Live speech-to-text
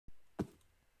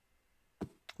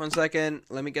1 second.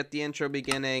 Let me get the intro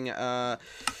beginning. Shout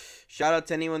out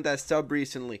to anyone that subbed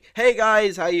recently. Hey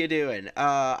guys, how you doing?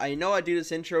 I know I do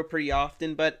this intro pretty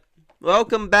often, but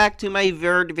welcome back to my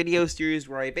third video series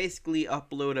where I basically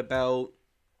upload about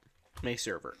my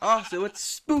server. Also, it's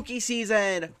spooky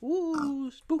season. Woo,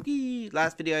 spooky.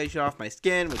 Last video I showed off my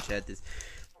skin, which had this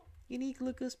unique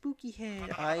look of spooky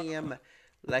head. I am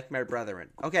like my brethren.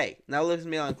 Okay, now listen to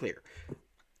me on clear.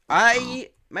 My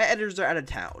editors are out of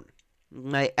town.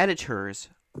 My editors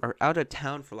are out of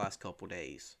town for the last couple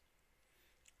days.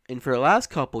 And for the last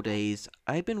couple days,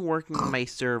 I've been working on my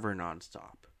server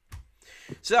nonstop.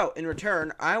 So, in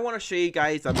return, I want to show you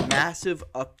guys a massive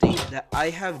update that I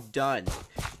have done.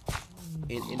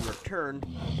 And in return,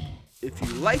 if you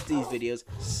like these videos,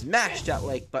 smash that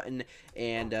like button.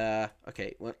 And,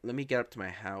 okay, let me get up to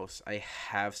my house. I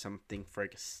have something for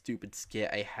like a stupid skit.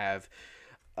 I have,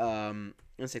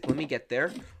 let's see, let me get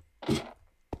there.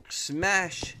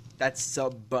 Smash that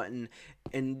sub button.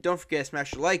 And don't forget to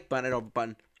smash the like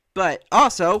button. But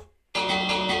also,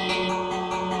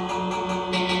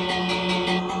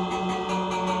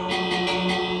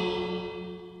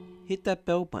 hit that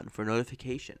bell button for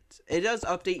notifications. It does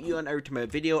update you on every time a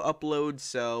video uploads,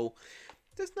 so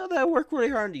just know that I work really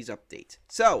hard on these updates.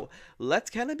 So, let's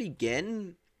kind of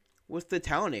begin with the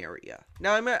town area.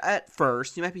 Now, at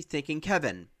first, you might be thinking,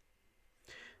 Kevin,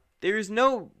 there's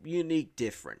no unique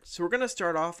difference. So we're going to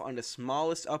start off on the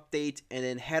smallest update and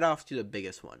then head off to the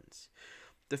biggest ones.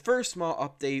 The first small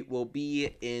update will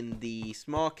be in the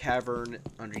small cavern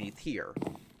underneath here.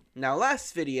 Now,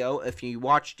 last video, if you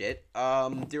watched it,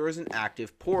 there was an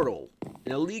active portal.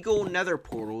 An illegal nether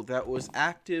portal that was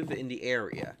active in the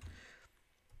area.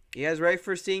 You guys ready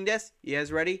for seeing this? You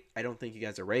guys ready? I don't think you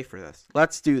guys are ready for this.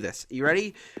 Let's do this. You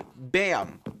ready?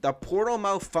 Bam! The portal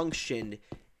malfunctioned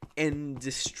and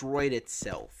destroyed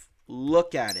itself.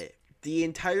 Look at it. The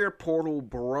entire portal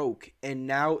broke and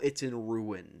now it's in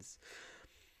ruins.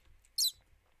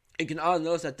 You can also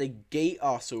notice that the gate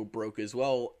also broke as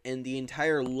well, and the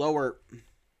entire lower...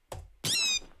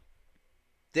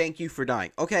 Thank you for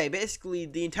dying. Okay, basically,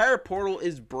 the entire portal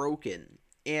is broken.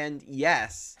 And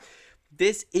yes,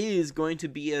 this is going to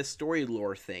be a story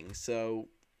lore thing, so...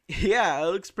 Yeah, it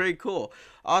looks pretty cool.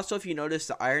 Also, if you notice,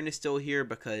 the iron is still here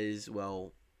because,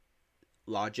 well...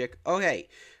 logic. Okay,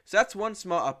 so that's one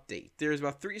small update. There's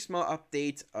about 3 small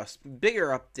updates, a bigger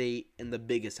update, and the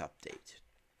biggest update.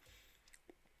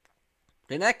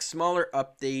 The next smaller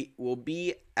update will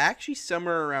be actually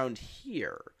somewhere around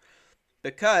here,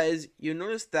 because you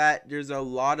notice that there's a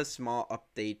lot of small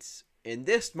updates, and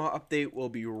this small update will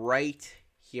be right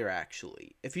here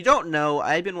actually. If you don't know,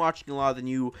 I've been watching a lot of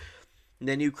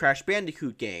the new Crash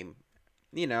Bandicoot game,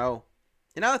 you know,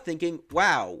 and I was thinking,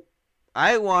 wow,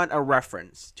 I want a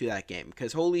reference to that game,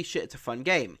 because holy shit, it's a fun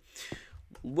game.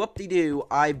 Whoop-de-doo,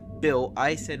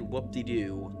 I said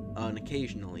whoop-de-doo,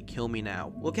 occasionally, kill me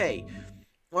now. Okay,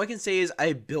 all I can say is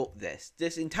I built this.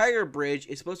 This entire bridge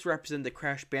is supposed to represent the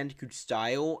Crash Bandicoot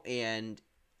style, and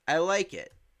I like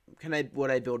it.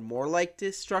 Would I build more like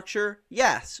this structure?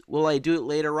 Yes. Will I do it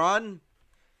later on?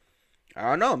 I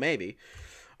don't know, maybe.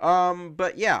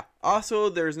 But yeah, also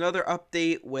there's another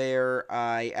update where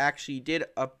I actually did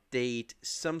update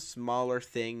some smaller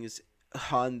things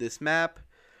on this map.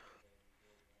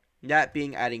 That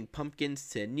being adding pumpkins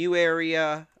to a new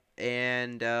area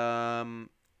and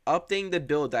updating the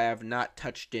build I have not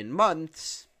touched in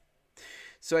months.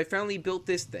 So I finally built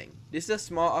this thing. This is a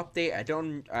small update.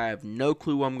 I have no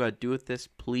clue what I'm going to do with this.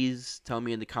 Please tell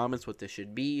me in the comments what this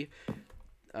should be.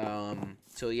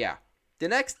 So yeah. The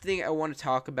next thing I want to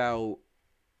talk about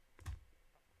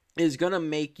is going to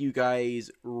make you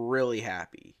guys really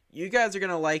happy. You guys are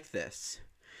going to like this.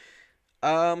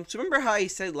 So remember how I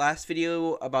said last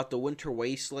video about the Winter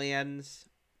Wastelands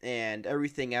and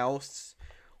everything else?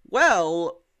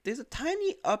 Well, there's a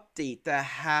tiny update that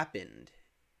happened,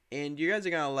 and you guys are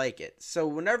going to like it. So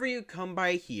whenever you come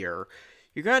by here,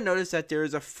 you're going to notice that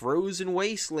there's a frozen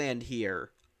wasteland here.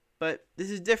 But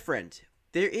this is different.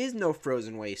 There is no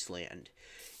frozen wasteland.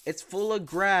 It's full of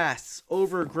grass,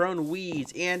 overgrown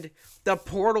weeds, and the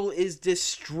portal is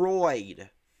destroyed.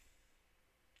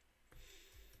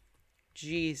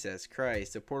 Jesus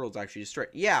Christ, the portal's actually destroyed.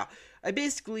 Yeah, I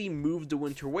basically moved the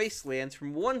Winter Wastelands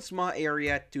from one small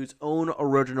area to its own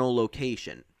original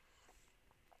location,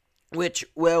 which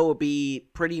will be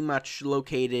pretty much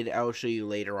located, I'll show you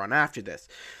later on after this.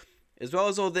 As well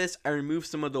as all this, I removed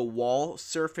some of the wall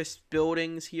surface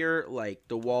buildings here, like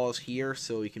the walls here,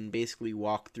 so you can basically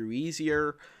walk through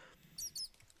easier.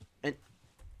 And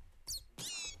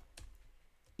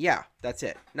yeah, that's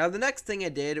it. Now, the next thing I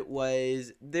did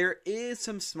was there is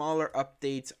some smaller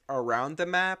updates around the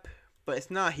map, but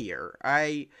it's not here.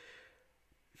 I'm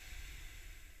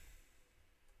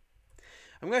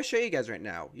going to show you guys right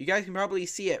now. You guys can probably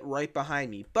see it right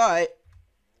behind me, but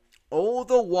all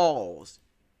the walls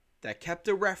that kept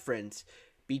a reference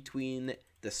between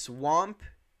the swamp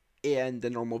and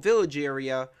the normal village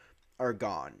area are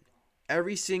gone.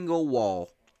 Every single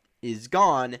wall is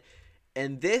gone,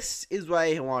 and this is what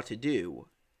I want to do.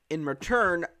 In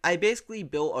return, I basically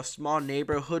built a small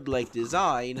neighborhood-like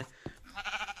design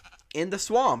in the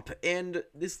swamp, and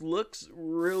this looks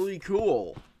really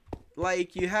cool.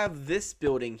 Like, you have this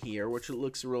building here, which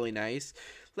looks really nice.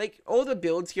 Like, all the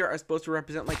builds here are supposed to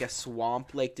represent, like, a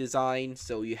swamp-like design.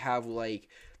 So you have, like,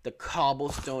 the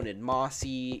cobblestone and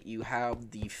mossy. You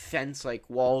have the fence-like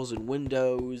walls and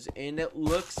windows. And it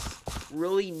looks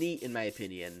really neat, in my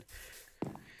opinion.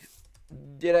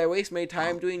 Did I waste my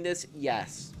time doing this?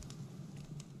 Yes.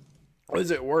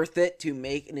 Was it worth it to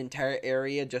make an entire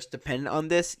area just dependent on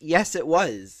this? Yes, it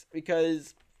was.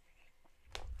 Because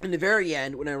in the very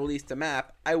end, when I release the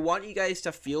map, I want you guys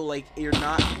to feel like you're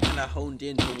not kind of honed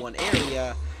into one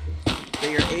area,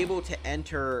 that you're able to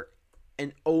enter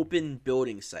an open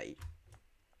building site.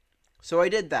 So I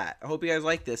did that. I hope you guys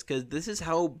like this, because this is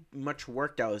how much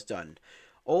work that was done.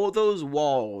 All those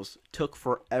walls took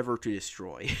forever to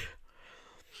destroy.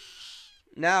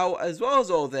 Now, as well as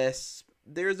all this,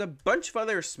 there's a bunch of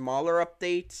other smaller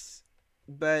updates,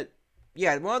 but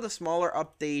yeah, one of the smaller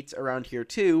updates around here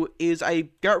too is I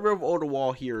got rid of all the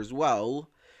wall here as well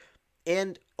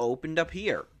and opened up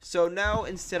here. So now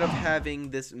instead of having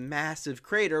this massive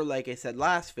crater like I said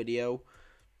last video,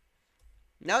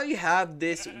 now you have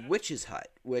this witch's hut,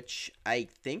 which I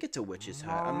think it's a witch's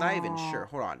hut. I'm not even sure.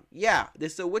 Hold on. Yeah,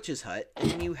 this is a witch's hut.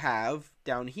 And you have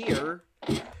down here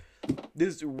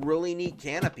this really neat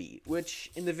canopy,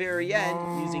 which in the very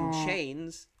end, using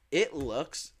chains, it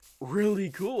looks really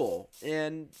cool.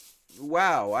 And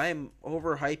wow, I'm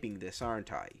overhyping this,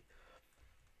 aren't I?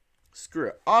 Screw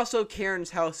it. Also,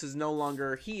 Karen's house is no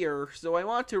longer here, so I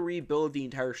want to rebuild the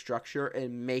entire structure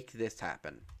and make this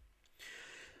happen.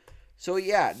 So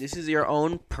yeah, this is your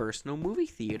own personal movie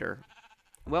theater.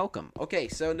 Welcome. Okay,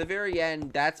 so in the very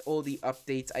end, that's all the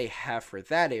updates I have for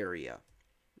that area.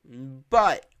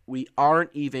 But we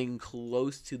aren't even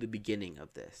close to the beginning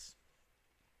of this.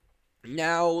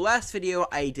 Now, last video,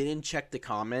 I didn't check the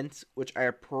comments, which I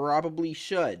probably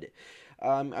should.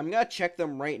 I'm going to check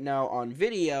them right now on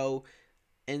video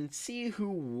and see who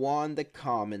won the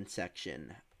comment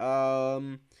section.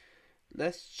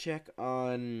 Let's check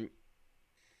on...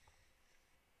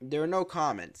 There are no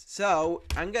comments, so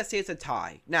I'm going to say it's a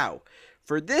tie. Now,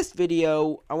 for this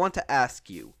video, I want to ask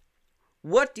you,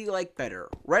 what do you like better,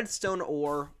 redstone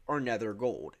ore or nether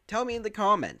gold? Tell me in the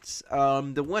comments.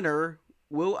 The winner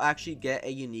will actually get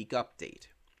a unique update.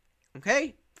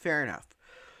 Okay? Fair enough.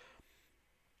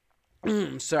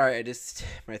 Sorry,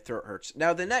 my throat hurts.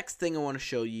 Now, the next thing I want to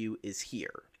show you is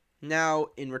here. Now,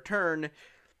 in return,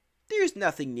 there's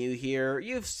nothing new here.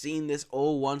 You've seen this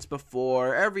all once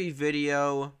before. Every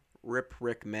video. Rip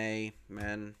Rick May.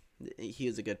 Man, he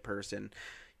is a good person.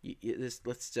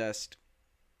 Let's just...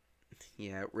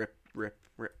 Yeah, rip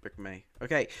Rick May.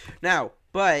 Okay, now,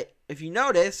 but if you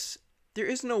notice, there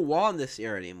is no wall in this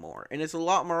area anymore, and it's a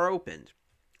lot more open.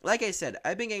 Like I said,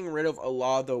 I've been getting rid of a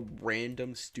lot of the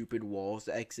random stupid walls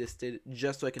that existed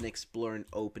just so I can explore and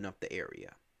open up the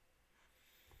area.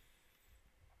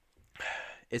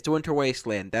 It's the Winter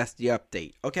Wasteland. That's the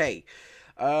update. Okay,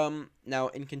 now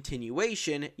in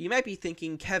continuation, you might be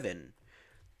thinking, Kevin,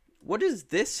 what is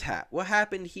this what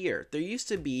happened here? There used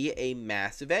to be a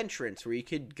massive entrance where you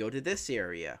could go to this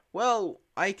area. Well,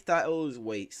 I thought it was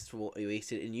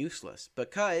wasted and useless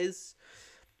because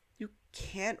you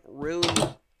can't really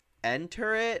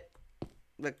enter it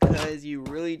because you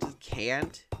really just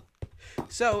can't.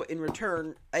 So, in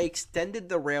return, I extended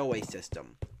the railway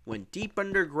system, went deep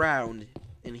underground,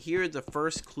 and here's the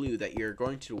first clue that you're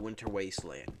going to the Winter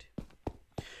Wasteland.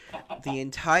 The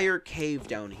entire cave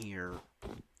down here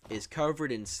is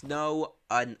covered in snow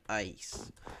and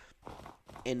ice.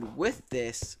 And with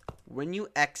this, when you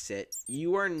exit,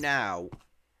 you are now...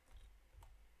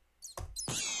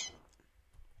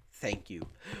 Thank you.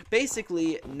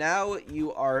 Basically, now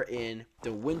you are in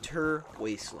the Winter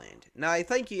Wasteland. Now, I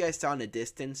think you guys saw in the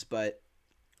distance, but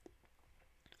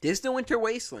this is the Winter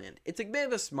Wasteland. It's a bit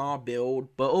of a small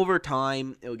build, but over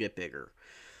time, it'll get bigger.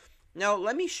 Now,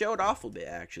 let me show it off a bit,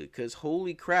 actually, because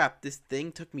holy crap, this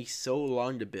thing took me so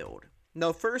long to build.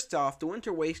 Now, first off, the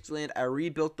Winter Wasteland, I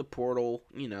rebuilt the portal,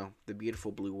 you know, the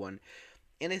beautiful blue one.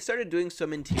 and I started doing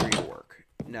some interior work.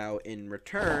 Now, in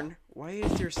return, why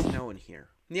is there snow in here?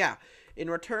 Yeah, in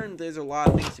return, there's a lot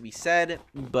of things to be said,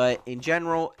 but in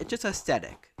general, it's just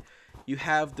aesthetic. You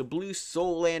have the blue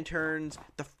soul lanterns,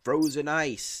 the frozen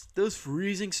ice, those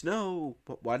freezing snow.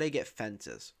 But why do they get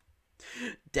fences?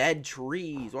 Dead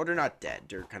trees. Well, they're not dead.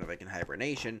 They're kind of like in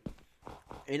hibernation.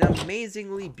 And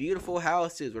amazingly beautiful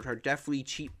houses, which are definitely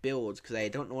cheap builds because I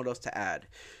don't know what else to add.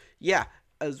 Yeah,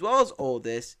 as well as all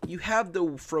this, you have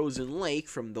the frozen lake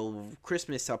from the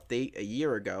Christmas update a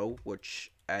year ago,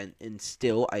 which I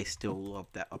still love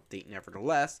that update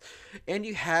nevertheless. And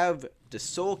you have the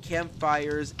soul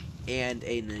campfires and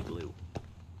an igloo.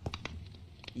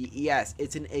 Yes,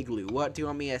 it's an igloo. What do you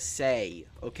want me to say?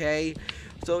 Okay?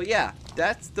 So yeah,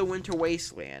 that's the Winter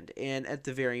Wasteland. And at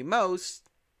the very most,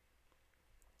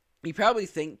 you probably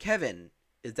think, Kevin,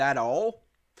 is that all?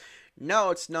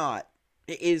 No, it's not.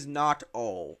 It is not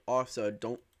all. Also,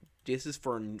 this is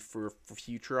for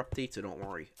future updates, so don't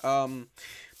worry.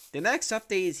 The next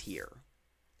update is here.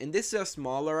 And this is a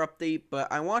smaller update,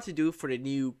 but I want to do it for the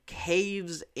new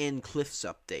Caves and Cliffs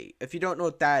update. If you don't know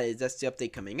what that is, that's the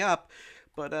update coming up.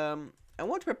 But I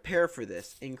want to prepare for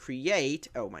this and create,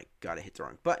 oh my god, I hit the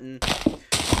wrong button,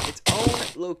 its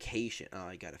own location. Oh,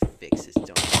 I gotta fix this,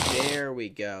 there we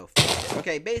go.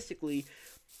 Okay, basically,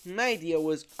 my idea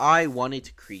was I wanted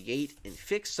to create and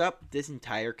fix up this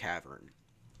entire cavern.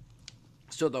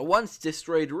 So the once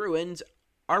destroyed ruins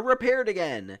are repaired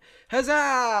again.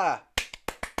 Huzzah!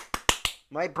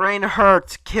 My brain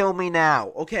hurts. Kill me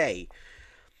now. Okay.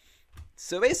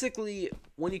 So basically,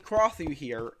 when you crawl through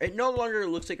here, it no longer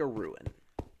looks like a ruin.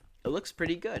 It looks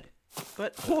pretty good.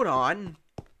 But hold on.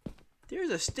 There's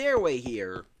a stairway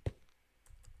here.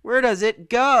 Where does it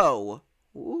go?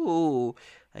 Ooh.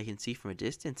 I can see from a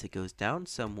distance it goes down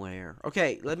somewhere.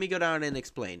 Okay, let me go down and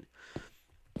explain.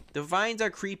 The vines are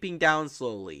creeping down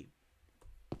slowly.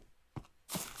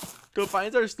 The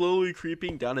vines are slowly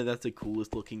creeping down, and that's the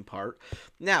coolest looking part.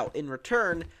 Now, in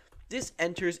return, this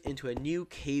enters into a new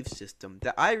cave system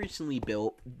that I recently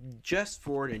built just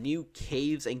for the new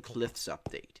Caves and Cliffs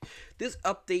update. This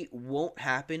update won't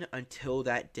happen until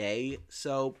that day,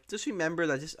 so just remember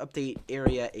that this update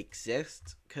area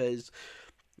exists, because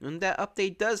when that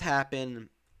update does happen,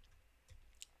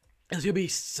 it's going to be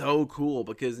so cool,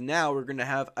 because now we're going to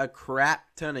have a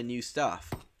crap ton of new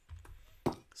stuff.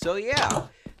 So yeah,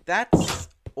 that's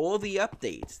all the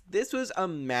updates. This was a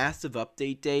massive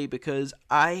update day because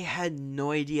I had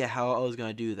no idea how I was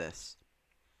going to do this.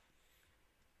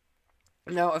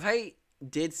 Now, if I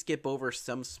did skip over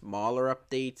some smaller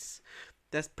updates,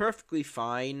 that's perfectly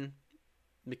fine.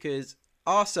 Because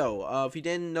also, if you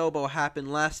didn't know about what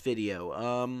happened last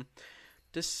video,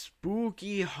 the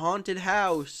spooky haunted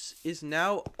house is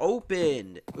now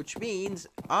open, which means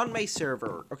on my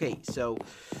server. Okay, so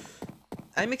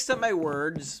I mixed up my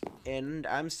words, and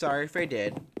I'm sorry if I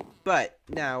did, but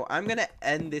now I'm gonna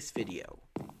end this video.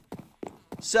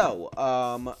 So,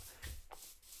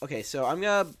 okay, so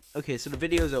the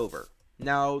video's over.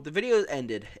 Now, the video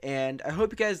ended, and I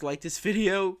hope you guys liked this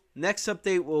video. Next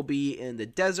update will be in the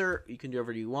desert. You can do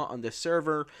whatever you want on this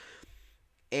server.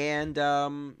 And,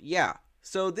 yeah.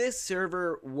 So this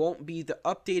server won't be the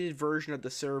updated version of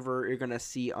the server you're going to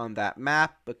see on that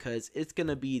map, because it's going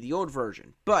to be the old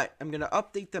version. But I'm going to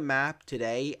update the map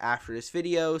today after this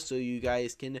video so you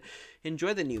guys can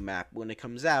enjoy the new map when it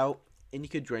comes out, and you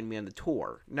could join me on the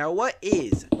tour. Now, what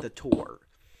is the tour?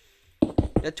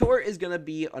 The tour is going to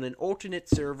be on an alternate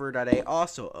server that I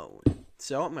also own.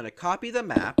 So I'm going to copy the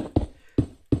map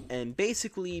and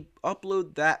basically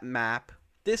upload that map,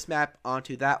 this map,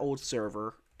 onto that old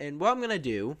server. And what I'm going to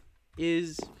do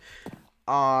is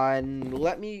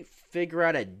let me figure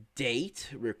out a date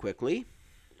real quickly.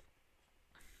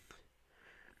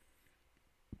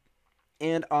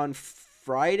 And on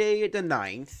Friday the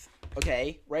 9th,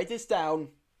 okay, write this down.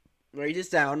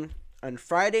 On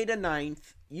Friday the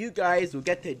 9th, you guys will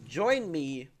get to join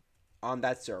me on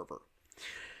that server.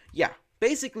 Yeah,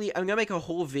 basically, I'm going to make a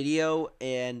whole video,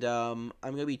 and I'm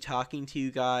going to be talking to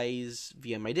you guys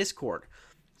via my Discord.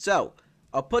 So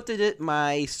I'll put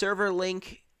my server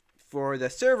link for the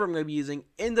server I'm going to be using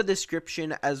in the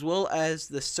description, as well as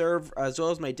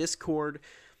my Discord.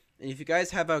 And if you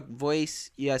guys have a voice,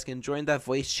 you guys can join that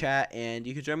voice chat, and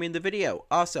you can join me in the video.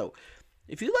 Also,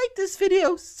 if you like this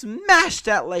video, smash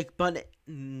that like button.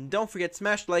 Don't forget,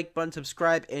 smash the like button,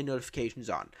 subscribe, and notifications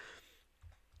on.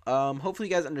 Hopefully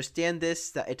you guys understand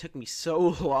this, that it took me so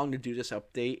long to do this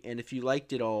update. And if you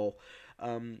liked it all,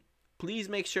 please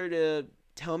make sure to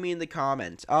tell me in the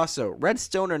comments. Also,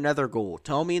 redstone or nether gold,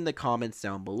 tell me in the comments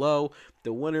down below.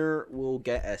 The winner will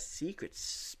get a secret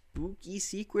spooky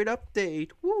secret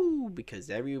update. Woo! Because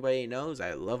everybody knows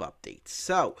I love updates.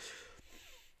 So,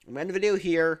 I'm going to end the video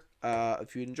here.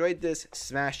 If you enjoyed this,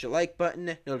 smash the like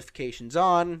button, notifications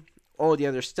on. All the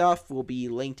other stuff will be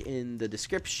linked in the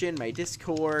description. My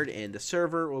Discord and the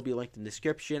server will be linked in the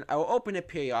description. I will open it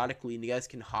periodically, and you guys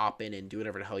can hop in and do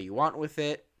whatever the hell you want with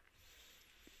it.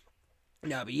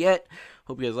 That'll be it.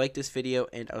 Hope you guys like this video,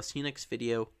 and I'll see you next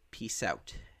video. Peace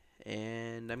out.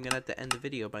 And I'm going to have to end the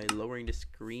video by lowering the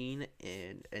screen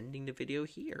and ending the video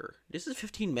here. This is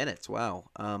 15 minutes. Wow.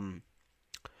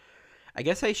 I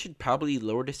guess I should probably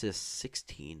lower this to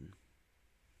 16.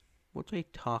 What do I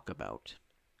talk about?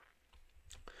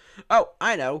 Oh,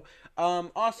 I know.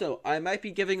 Also, I might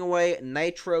be giving away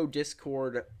Nitro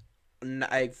Discord.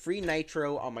 Free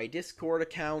Nitro on my Discord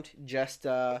account. Just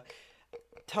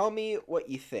tell me what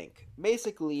you think.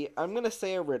 Basically, I'm going to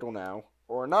say a riddle now.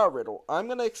 Or not a riddle. I'm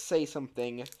going to say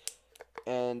something.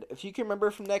 And if you can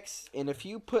remember from if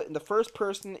you put in the first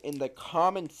person in the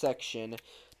comment section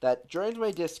that joins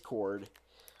my Discord,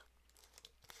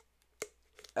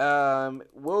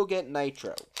 we'll get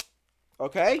Nitro.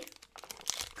 Okay?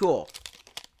 Cool.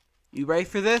 You ready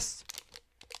for this?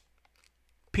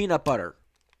 Peanut butter.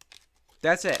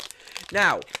 That's it.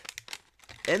 Now,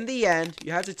 in the end,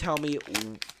 you have to tell me,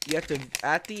 at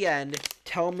the end,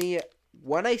 tell me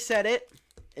when I said it,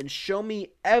 and show me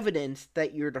evidence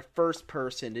that you're the first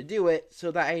person to do it,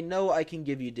 so that I know I can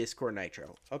give you Discord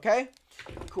Nitro. Okay?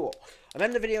 Cool. I'm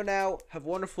ending the video now. Have a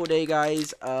wonderful day,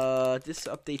 guys. This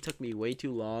update took me way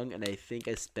too long, and I think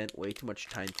I spent way too much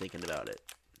time thinking about it.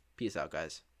 Peace out,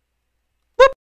 guys.